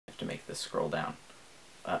to make this scroll down.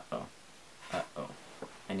 Uh-oh. Uh-oh.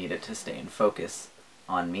 I need it to stay in focus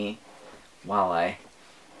on me while I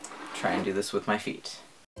try and do this with my feet.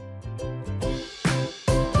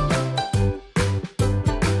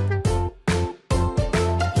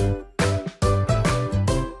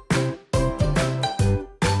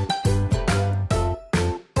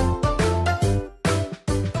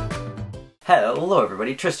 Hello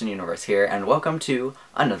everybody, Tristen Universe here, and welcome to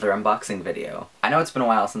another unboxing video. I know it's been a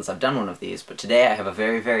while since I've done one of these, but today I have a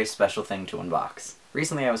very, very special thing to unbox.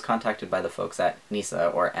 Recently I was contacted by the folks at NISA,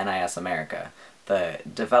 or NIS America, the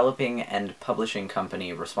developing and publishing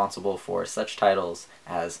company responsible for such titles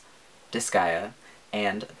as Disgaea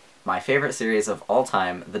and my favorite series of all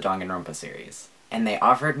time, the Danganronpa series. And they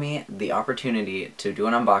offered me the opportunity to do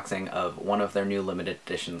an unboxing of one of their new limited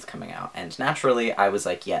editions coming out, and naturally I was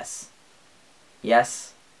like, yes.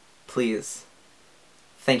 Yes, please,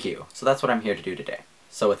 thank you. So that's what I'm here to do today.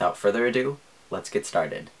 So without further ado, let's get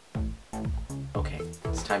started. Okay,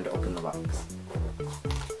 it's time to open the box.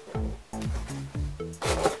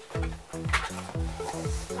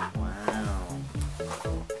 Wow.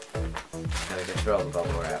 Gotta get through all the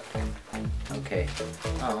bubble wrap. Okay.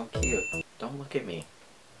 Oh, cute. Don't look at me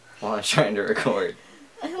while I'm trying to record.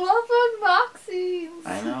 I love unboxings!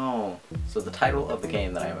 I know. So the title of the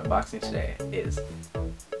game that I am unboxing today is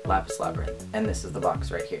Lapis Labyrinth, and this is the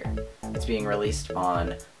box right here. It's being released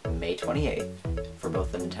on May 28th for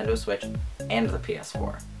both the Nintendo Switch and the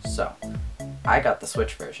PS4. So, I got the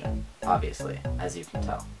Switch version, obviously, as you can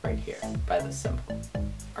tell right here by this symbol.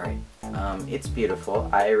 Alright, it's beautiful.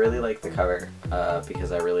 I really like the cover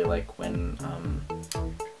because I really like when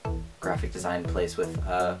graphic design plays with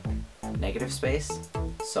negative space,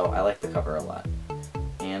 so I like the cover a lot.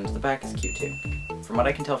 And the back is cute too. From what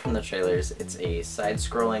I can tell from the trailers, it's a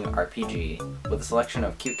side-scrolling RPG with a selection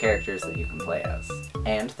of cute characters that you can play as.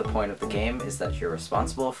 And the point of the game is that you're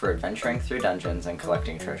responsible for adventuring through dungeons and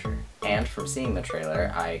collecting treasure. And from seeing the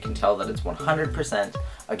trailer, I can tell that it's 100%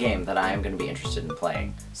 a game that I am going to be interested in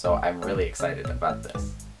playing, so I'm really excited about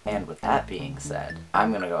this. And with that being said,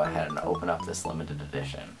 I'm going to go ahead and open up this limited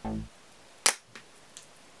edition.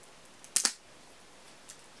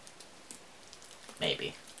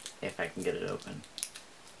 Maybe, if I can get it open.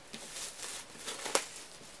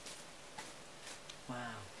 Wow.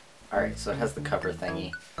 Alright, so it has the cover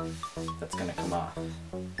thingy that's gonna come off.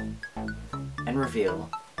 And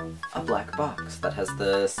reveal a black box that has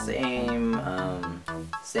the same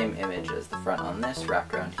image as the front on this,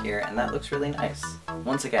 wrapped around here, and that looks really nice.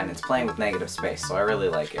 Once again, it's playing with negative space, so I really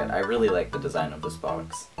like it. I really like the design of this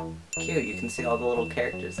box. Cute, you can see all the little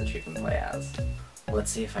characters that you can play as.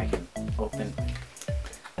 Let's see if I can open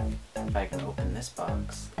this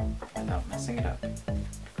box without messing it up.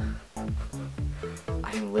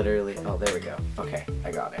 I'm literally... oh, there we go. Okay,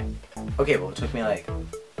 I got it. Okay, well it took me like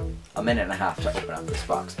a minute and a half to open up this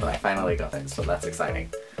box, but I finally got it, so that's exciting.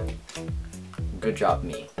 Good job,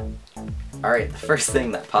 me. Alright, the first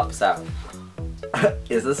thing that pops out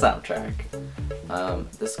is the soundtrack.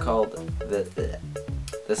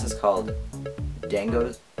 This is called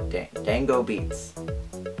Dango Beats.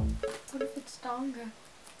 What if it's Dongo?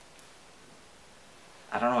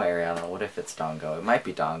 I don't know, Ariana. What if it's Dongo? It might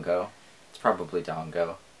be Dongo. It's probably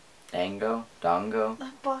Dongo. Dango? Dongo?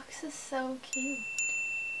 That box is so cute.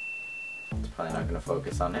 It's probably not going to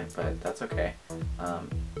focus on it, but that's okay.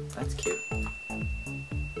 That's cute.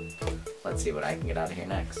 Let's see what I can get out of here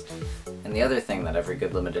next. And the other thing that every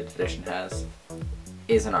good limited edition has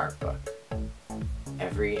is an art book.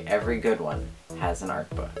 Every good one has an art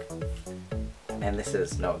book. And this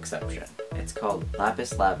is no exception. It's called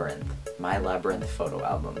Lapis Labyrinth, My Labyrinth Photo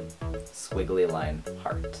Album. Squiggly line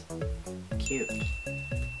heart. Cute.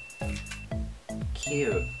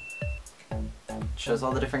 Cute. Shows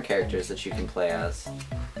all the different characters that you can play as,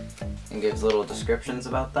 and gives little descriptions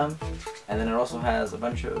about them, and then it also has a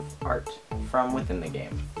bunch of art from within the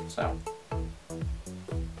game. So,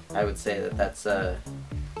 I would say that it's a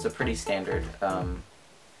pretty standard,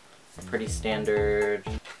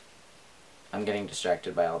 I'm getting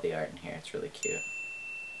distracted by all the art in here, it's really cute.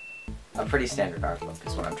 A pretty standard art book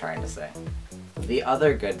is what I'm trying to say. The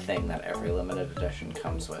other good thing that every limited edition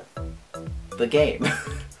comes with, the game.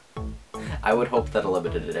 I would hope that a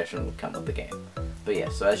limited edition would come with the game. But yeah,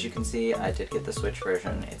 so as you can see, I did get the Switch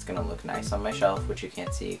version. It's gonna look nice on my shelf, which you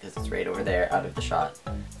can't see because it's right over there out of the shot.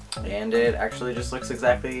 And it actually just looks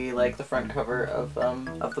exactly like the front cover of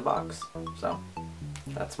the box. So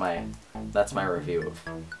that's my review of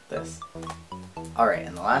this. Alright,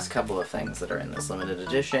 and the last couple of things that are in this limited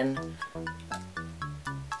edition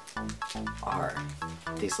are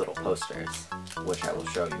these little posters, which I will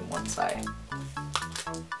show you once I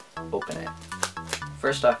open it.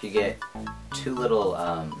 First off, you get two little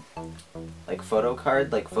like photo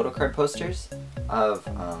card posters of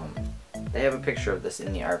they have a picture of this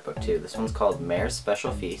in the art book too. This one's called Mayor's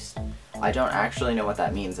Special Feast. I don't actually know what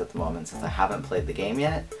that means at the moment since I haven't played the game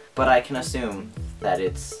yet, but I can assume that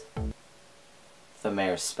it's the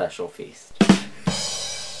Mayor's Special Feast.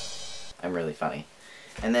 I'm really funny.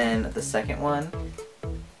 And then the second one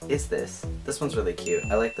is this. This one's really cute.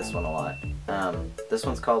 I like this one a lot. This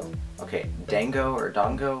one's called, okay, Dango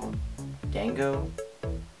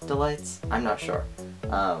Delights? I'm not sure.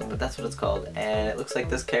 But that's what it's called, and it looks like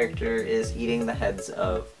this character is eating the heads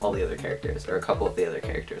of all the other characters, or a couple of the other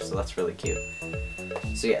characters, so that's really cute.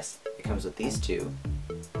 So yes, it comes with these two.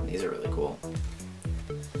 These are really cool.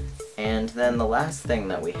 And then the last thing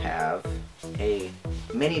that we have, a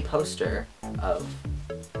mini poster of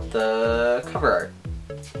the cover art.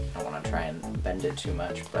 I don't want to try and bend it too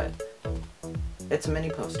much, but it's a mini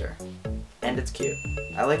poster. And it's cute.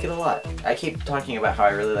 I like it a lot. I keep talking about how I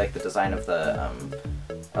really like the design of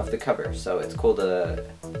the cover, so it's cool to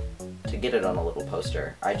get it on a little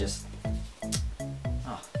poster. Oh,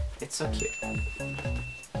 it's so cute.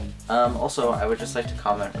 Also, I would just like to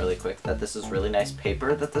comment really quick that this is really nice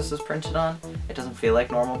paper that this is printed on. It doesn't feel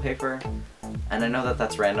like normal paper, and I know that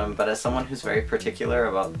that's random, but as someone who's very particular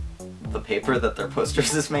about the paper that their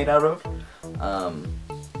posters is made out of,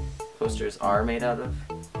 posters are made out of,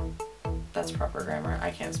 that's proper grammar,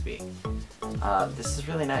 I can't speak. This is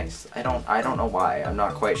really nice. I don't know why. I'm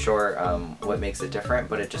not quite sure what makes it different,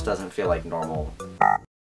 but it just doesn't feel like normal.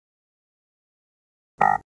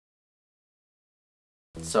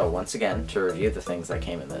 So once again, to review the things that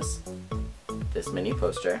came in this mini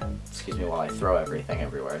poster, excuse me while I throw everything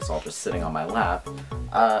everywhere, it's all just sitting on my lap,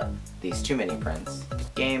 these two mini prints,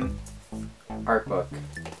 game, art book,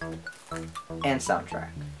 and soundtrack.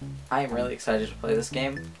 I am really excited to play this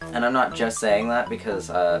game, and I'm not just saying that because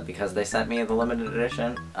they sent me the limited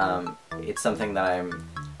edition. It's something that I'm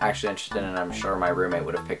actually interested in, and I'm sure my roommate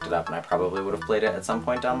would have picked it up, and I probably would have played it at some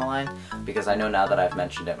point down the line, because I know now that I've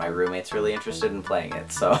mentioned it, my roommate's really interested in playing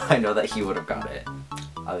it, so I know that he would have got it.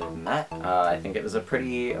 Other than that, I think it was a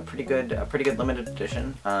pretty good limited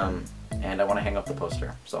edition, and I want to hang up the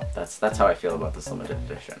poster. So that's how I feel about this limited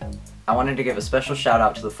edition. I wanted to give a special shout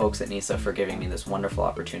out to the folks at NISA for giving me this wonderful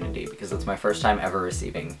opportunity, because it's my first time ever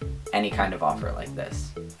receiving any kind of offer like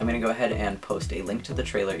this. I'm going to go ahead and post a link to the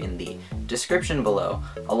trailer in the description below,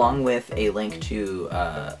 along with a link to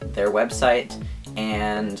their website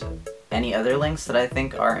and any other links that I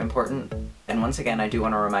think are important. And once again, I do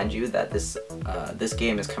want to remind you that this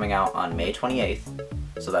game is coming out on May 28th,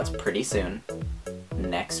 so that's pretty soon.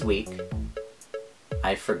 Next week.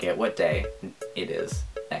 I forget what day it is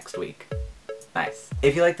next week. Nice.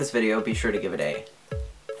 If you like this video, be sure to give it a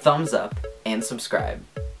thumbs up and subscribe.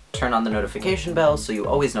 Turn on the notification bell so you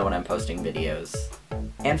always know when I'm posting videos.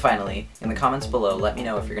 And finally, in the comments below, let me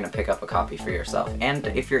know if you're going to pick up a copy for yourself, and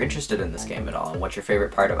if you're interested in this game at all, and what your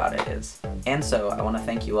favorite part about it is. And so, I want to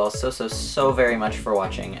thank you all so very much for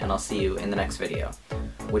watching, and I'll see you in the next video,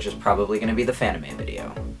 which is probably going to be the Fanime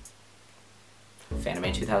video.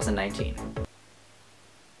 Fanime 2019.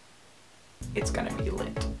 It's gonna be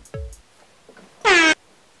lit.